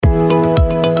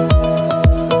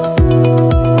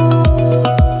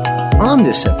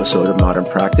this episode of Modern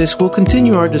Practice, we'll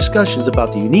continue our discussions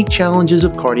about the unique challenges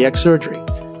of cardiac surgery.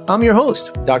 I'm your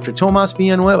host, Dr. Tomas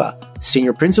Villanueva,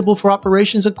 Senior Principal for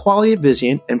Operations and Quality at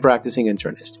Vizient and practicing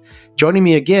internist. Joining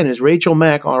me again is Rachel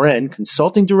Mack, RN,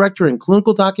 Consulting Director in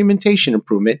Clinical Documentation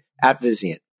Improvement at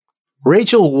Vizient.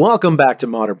 Rachel, welcome back to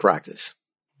Modern Practice.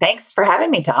 Thanks for having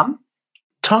me, Tom.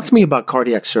 Talk to me about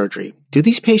cardiac surgery. Do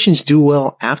these patients do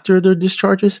well after their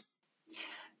discharges?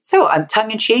 So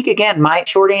tongue-in-cheek, again, my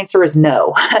short answer is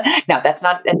no. Now, that's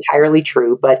not entirely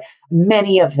true, but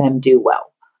many of them do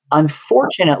well.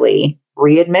 Unfortunately,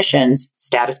 readmissions,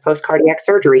 status post-cardiac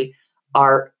surgery,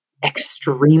 are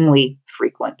extremely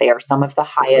frequent. They are some of the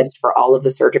highest for all of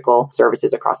the surgical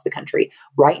services across the country.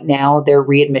 Right now, their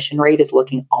readmission rate is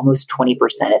looking almost 20%.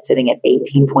 It's sitting at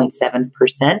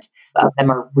 18.7% of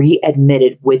them are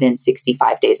readmitted within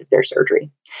 65 days of their surgery.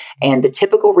 And the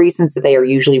typical reasons that they are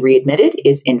usually readmitted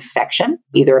is infection,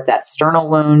 either of that sternal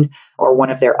wound or one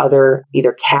of their other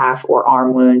either calf or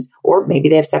arm wounds, or maybe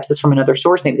they have sepsis from another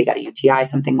source. Maybe they got a UTI,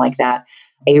 something like that.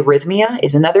 Arrhythmia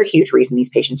is another huge reason these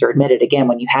patients are admitted. Again,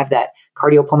 when you have that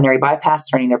cardiopulmonary bypass,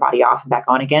 turning their body off and back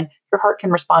on again, your heart can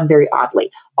respond very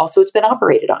oddly. Also, it's been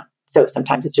operated on. So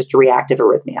sometimes it's just a reactive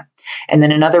arrhythmia. And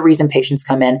then another reason patients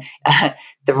come in,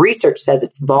 the research says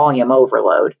it's volume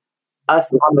overload.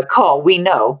 Us on the call, we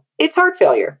know it's heart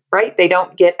failure, right? They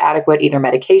don't get adequate either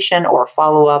medication or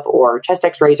follow-up or chest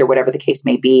x-rays or whatever the case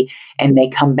may be, and they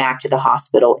come back to the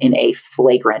hospital in a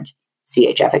flagrant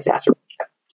CHF exacerbation.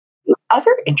 The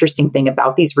other interesting thing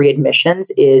about these readmissions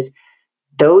is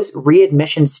those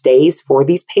readmission stays for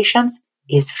these patients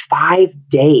is 5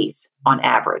 days on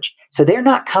average. So they're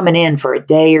not coming in for a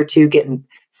day or two getting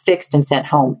fixed and sent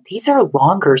home. These are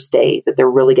longer stays that they're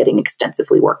really getting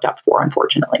extensively worked up for,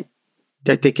 unfortunately.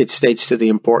 I think it states to the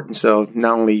importance of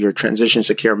not only your transitions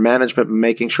to care management, but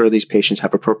making sure these patients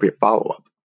have appropriate follow-up.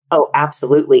 Oh,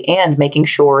 absolutely. And making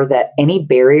sure that any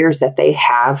barriers that they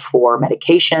have for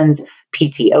medications,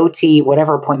 PTOT,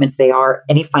 whatever appointments they are,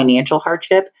 any financial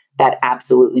hardship, that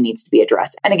absolutely needs to be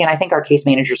addressed. And again, I think our case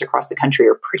managers across the country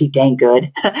are pretty dang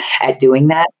good at doing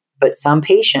that. But some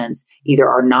patients either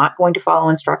are not going to follow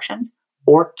instructions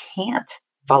or can't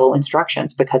follow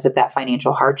instructions because of that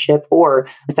financial hardship. Or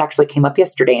this actually came up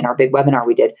yesterday in our big webinar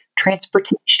we did,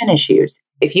 transportation issues.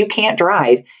 If you can't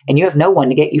drive and you have no one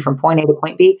to get you from point A to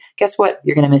point B, guess what?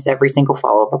 You're going to miss every single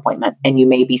follow-up appointment. And you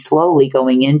may be slowly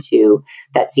going into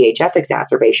that CHF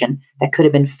exacerbation that could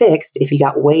have been fixed if you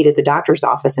got weighed at the doctor's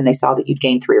office and they saw that you'd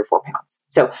gained 3 or 4 pounds.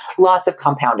 So lots of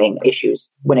compounding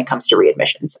issues when it comes to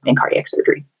readmissions in cardiac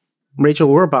surgery. Rachel,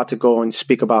 we're about to go and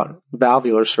speak about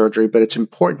valvular surgery, but it's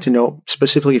important to note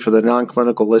specifically for the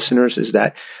non-clinical listeners is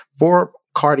that for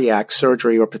cardiac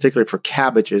surgery, or particularly for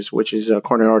CABGs, which is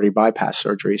coronary artery bypass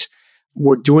surgeries,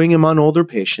 we're doing them on older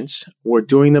patients. We're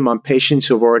doing them on patients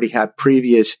who have already had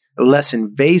previous less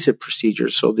invasive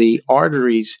procedures. So the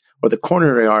arteries or the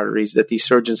coronary arteries that these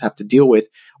surgeons have to deal with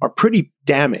are pretty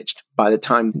damaged by the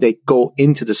time they go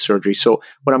into the surgery. So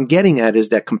what I'm getting at is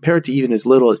that compared to even as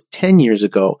little as 10 years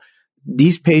ago,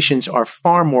 these patients are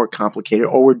far more complicated,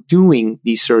 or we're doing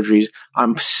these surgeries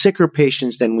on sicker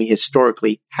patients than we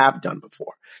historically have done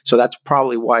before. So that's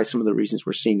probably why some of the reasons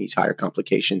we're seeing these higher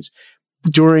complications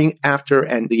during, after,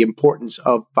 and the importance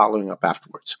of following up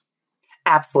afterwards.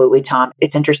 Absolutely, Tom.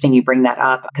 It's interesting you bring that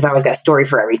up because I always got a story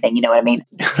for everything. You know what I mean?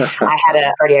 I had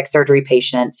a cardiac surgery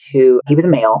patient he was a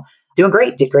male, doing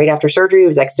great, did great after surgery,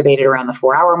 was extubated around the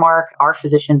 4-hour mark. Our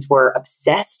physicians were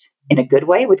obsessed in a good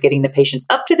way with getting the patients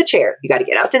up to the chair. You got to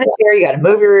get up to the chair. You got to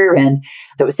move your rear end.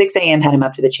 So it was 6 a.m., had him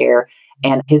up to the chair.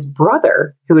 And his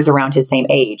brother, who was around his same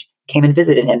age, came and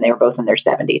visited him. They were both in their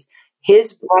 70s.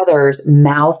 His brother's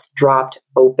mouth dropped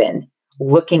open,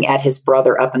 looking at his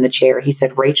brother up in the chair. He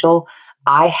said, Rachel,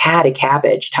 I had a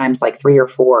CABG times like 3 or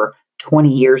 4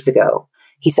 20 years ago.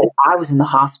 He said, I was in the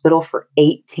hospital for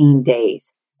 18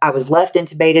 days. I was left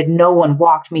intubated. No one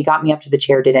walked me, got me up to the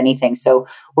chair, did anything. So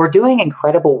we're doing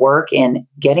incredible work in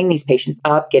getting these patients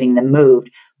up, getting them moved.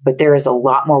 But there is a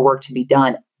lot more work to be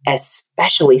done,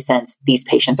 especially since these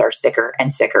patients are sicker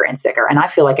and sicker and sicker. And I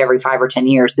feel like every 5 or 10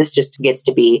 years, this just gets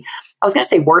to be, I was going to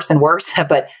say worse and worse,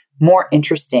 but more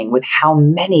interesting with how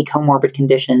many comorbid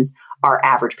conditions our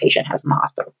average patient has in the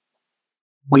hospital.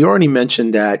 We already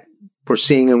mentioned that we're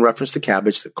seeing in reference to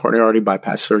CABG, the coronary artery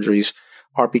bypass surgeries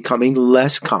are becoming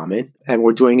less common, and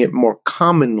we're doing it more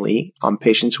commonly on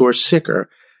patients who are sicker.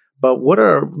 But what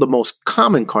are the most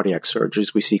common cardiac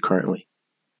surgeries we see currently?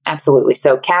 Absolutely.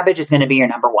 So CABG is going to be your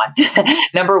number one,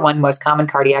 number one most common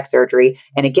cardiac surgery.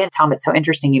 And again, Tom, it's so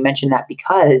interesting you mentioned that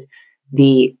because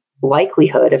the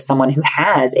likelihood of someone who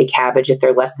has a CABG, if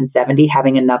they're less than 70,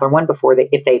 having another one before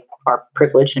if they are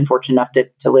privileged and fortunate enough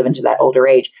to live into that older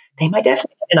age, they might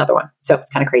definitely get another one. So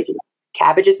it's kind of crazy.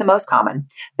 CABG is the most common.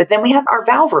 But then we have our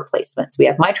valve replacements. We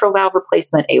have mitral valve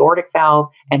replacement, aortic valve,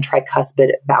 and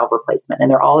tricuspid valve replacement.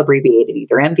 And they're all abbreviated,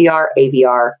 either MVR,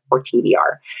 AVR, or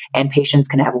TVR. And patients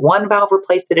can have one valve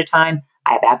replaced at a time.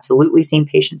 I have absolutely seen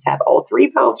patients have all three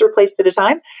valves replaced at a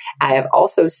time. I have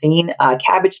also seen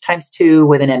CABG times 2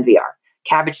 with an MVR,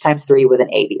 CABG times 3 with an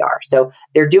AVR. So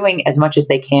they're doing as much as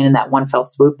they can in that one fell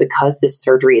swoop because this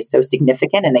surgery is so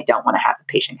significant and they don't want to have the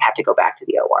patient have to go back to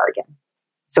the OR again.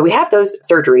 So we have those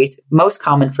surgeries, most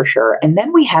common for sure. And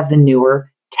then we have the newer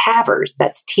TAVRs.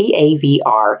 That's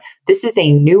TAVR. This is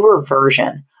a newer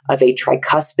version of a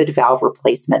tricuspid valve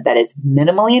replacement that is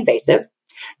minimally invasive,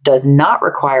 does not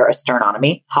require a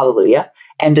sternotomy, hallelujah,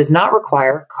 and does not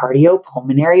require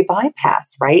cardiopulmonary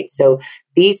bypass, right? So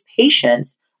these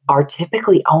patients are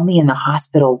typically only in the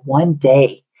hospital one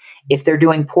day. If they're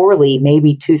doing poorly,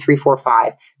 maybe 2, 3, 4,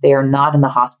 5, they are not in the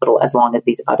hospital as long as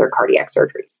these other cardiac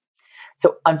surgeries.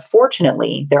 So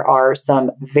unfortunately, there are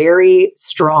some very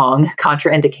strong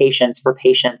contraindications for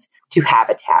patients to have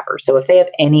a TAVR. So if they have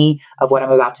any of what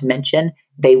I'm about to mention,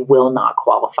 they will not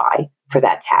qualify for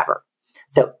that TAVR.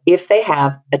 So if they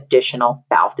have additional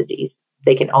valve disease,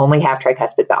 they can only have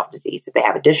tricuspid valve disease. If they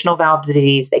have additional valve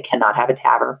disease, they cannot have a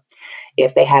TAVR.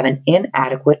 If they have an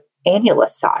inadequate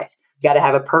annulus size, you got to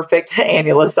have a perfect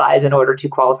annulus size in order to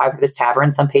qualify for this TAVR,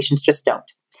 and some patients just don't.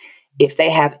 If they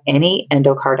have any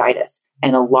endocarditis,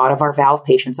 and a lot of our valve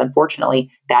patients,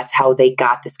 unfortunately, that's how they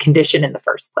got this condition in the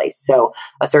first place. So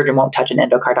a surgeon won't touch an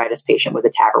endocarditis patient with a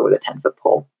TAVR with a 10-foot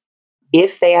pole.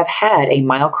 If they have had a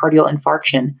myocardial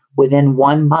infarction within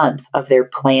 1 month of their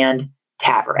planned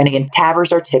TAVR, and again,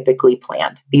 TAVRs are typically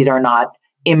planned. These are not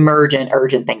emergent,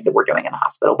 urgent things that we're doing in the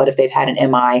hospital. But if they've had an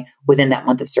MI within that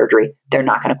month of surgery, they're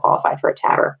not going to qualify for a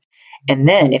TAVR. And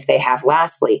then if they have,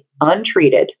 lastly,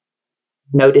 untreated,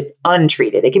 note it's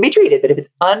untreated. It can be treated, but if it's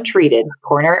untreated,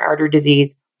 coronary artery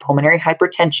disease, pulmonary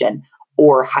hypertension,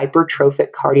 or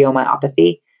hypertrophic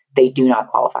cardiomyopathy, they do not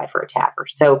qualify for a TAVR.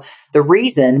 So the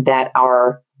reason that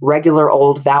our regular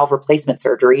old valve replacement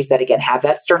surgeries that, again, have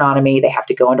that sternotomy, they have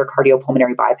to go under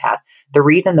cardiopulmonary bypass, the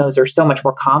reason those are so much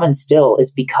more common still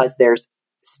is because there's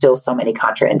still so many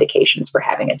contraindications for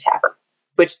having a TAVR,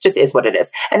 which just is what it is.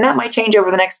 And that might change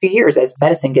over the next few years as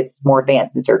medicine gets more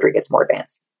advanced and surgery gets more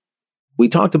advanced. We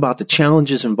talked about the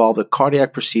challenges involved with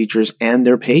cardiac procedures and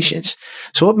their patients.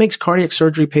 So what makes cardiac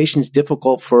surgery patients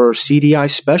difficult for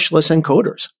CDI specialists and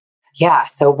coders? Yeah,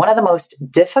 so one of the most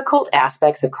difficult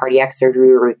aspects of cardiac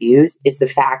surgery reviews is the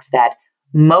fact that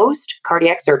most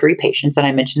cardiac surgery patients, and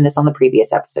I mentioned this on the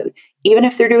previous episode, even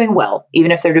if they're doing well,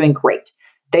 even if they're doing great,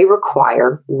 they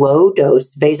require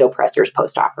low-dose vasopressors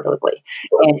postoperatively.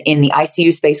 And in the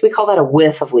ICU space, we call that a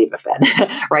whiff of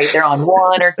Levophed, right? They're on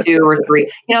 1 or 2 or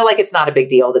 3. Like it's not a big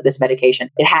deal that this medication,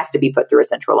 it has to be put through a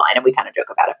central line, and we kind of joke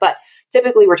about it. But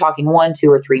typically we're talking 1,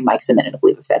 2, or 3 mics a minute of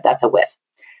Levophed. That's a whiff.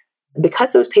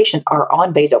 Because those patients are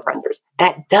on vasopressors,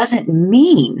 that doesn't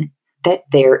mean that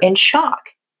they're in shock.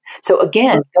 So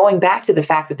again, going back to the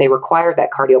fact that they require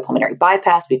that cardiopulmonary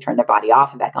bypass, we turn their body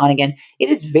off and back on again, it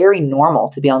is very normal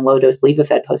to be on low-dose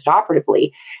Levophed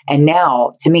postoperatively. And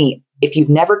now, to me, if you've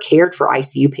never cared for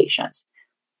ICU patients,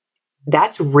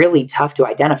 that's really tough to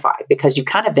identify because you've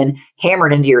kind of been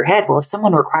hammered into your head, well, if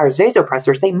someone requires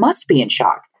vasopressors, they must be in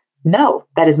shock. No,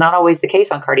 that is not always the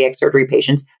case on cardiac surgery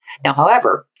patients. Now,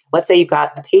 however, let's say you've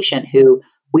got a patient who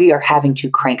we are having to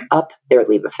crank up their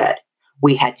Levophed.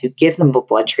 We had to give them a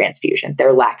blood transfusion.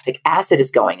 Their lactic acid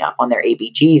is going up on their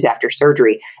ABGs after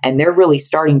surgery, and they're really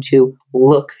starting to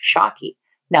look shocky.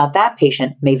 Now, that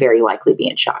patient may very likely be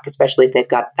in shock, especially if they've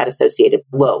got that associated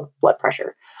low blood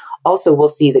pressure. Also, we'll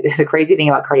see the crazy thing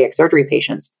about cardiac surgery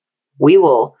patients, we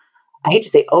will, I hate to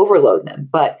say overload them,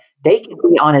 but they can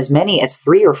be on as many as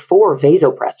 3 or 4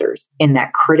 vasopressors in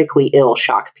that critically ill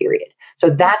shock period. So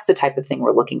that's the type of thing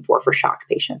we're looking for shock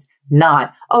patients,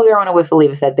 not, oh, they're on a whiff of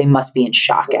Levophed, they must be in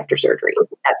shock after surgery.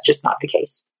 That's just not the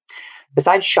case.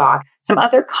 Besides shock, some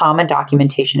other common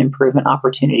documentation improvement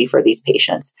opportunity for these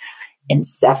patients,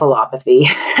 encephalopathy.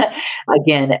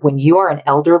 Again, when you are an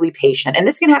elderly patient, and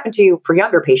this can happen to you for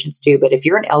younger patients too, but if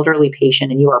you're an elderly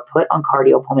patient and you are put on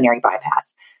cardiopulmonary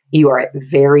bypass, you are at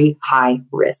very high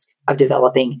risk of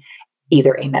developing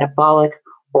either a metabolic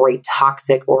or a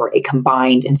toxic or a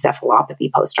combined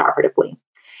encephalopathy postoperatively.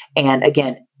 And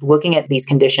again, looking at these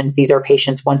conditions, these are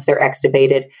patients, once they're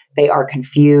extubated, they are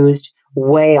confused.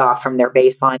 way off from their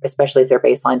baseline, especially if their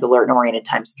baseline's alert and oriented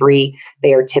times 3.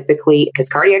 They are typically, because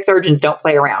cardiac surgeons don't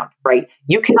play around, right?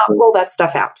 You cannot pull that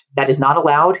stuff out. That is not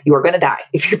allowed. You are going to die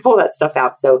if you pull that stuff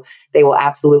out. So they will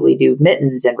absolutely do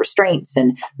mittens and restraints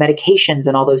and medications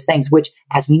and all those things, which,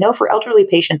 as we know, for elderly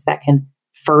patients, that can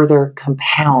further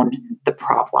compound the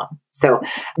problem. So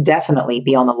definitely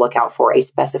be on the lookout for a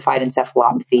specified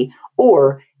encephalopathy,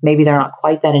 or maybe they're not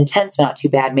quite that intense, not too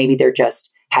bad. Maybe they're just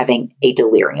having a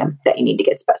delirium that you need to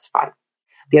get specified.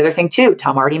 The other thing too,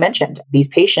 Tom already mentioned, these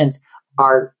patients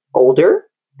are older.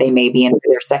 They may be in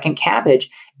their second CABG.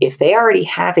 If they already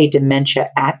have a dementia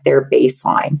at their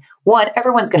baseline, one,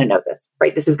 everyone's going to know this,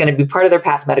 right? This is going to be part of their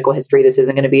past medical history. This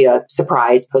isn't going to be a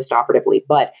surprise postoperatively,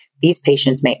 but these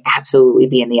patients may absolutely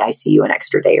be in the ICU an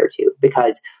extra day or two,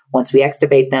 because once we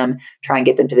extubate them, try and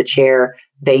get them to the chair,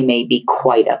 they may be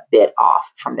quite a bit off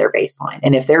from their baseline.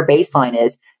 And if their baseline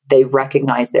is they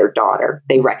recognize their daughter,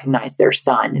 they recognize their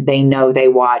son, they know they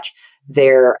watch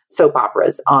their soap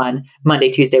operas on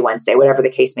Monday, Tuesday, Wednesday, whatever the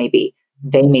case may be,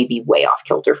 they may be way off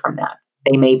kilter from that.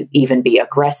 They may even be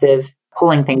aggressive,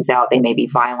 pulling things out. They may be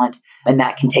violent, and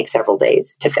that can take several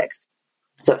days to fix.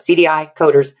 So CDI,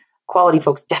 coders, quality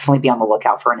folks, definitely be on the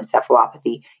lookout for an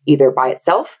encephalopathy, either by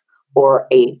itself or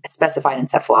a specified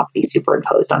encephalopathy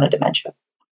superimposed on a dementia.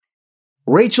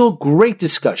 Rachel, great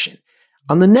discussion.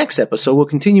 On the next episode, we'll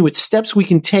continue with steps we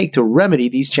can take to remedy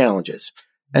these challenges.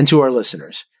 And to our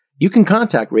listeners, you can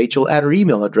contact Rachel at her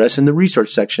email address in the research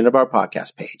section of our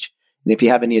podcast page. And if you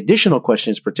have any additional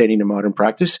questions pertaining to modern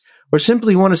practice, or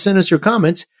simply want to send us your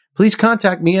comments, please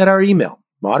contact me at our email,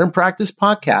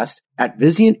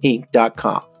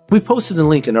 modernpracticepodcast@vizientinc.com. We've posted a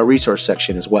link in our resource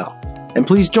section as well. And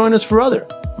please join us for other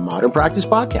Modern Practice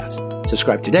podcasts.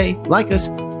 Subscribe today, like us,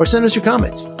 or send us your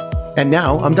comments. And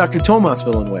now, I'm Dr. Tomas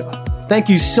Villanueva. Thank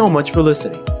you so much for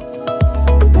listening.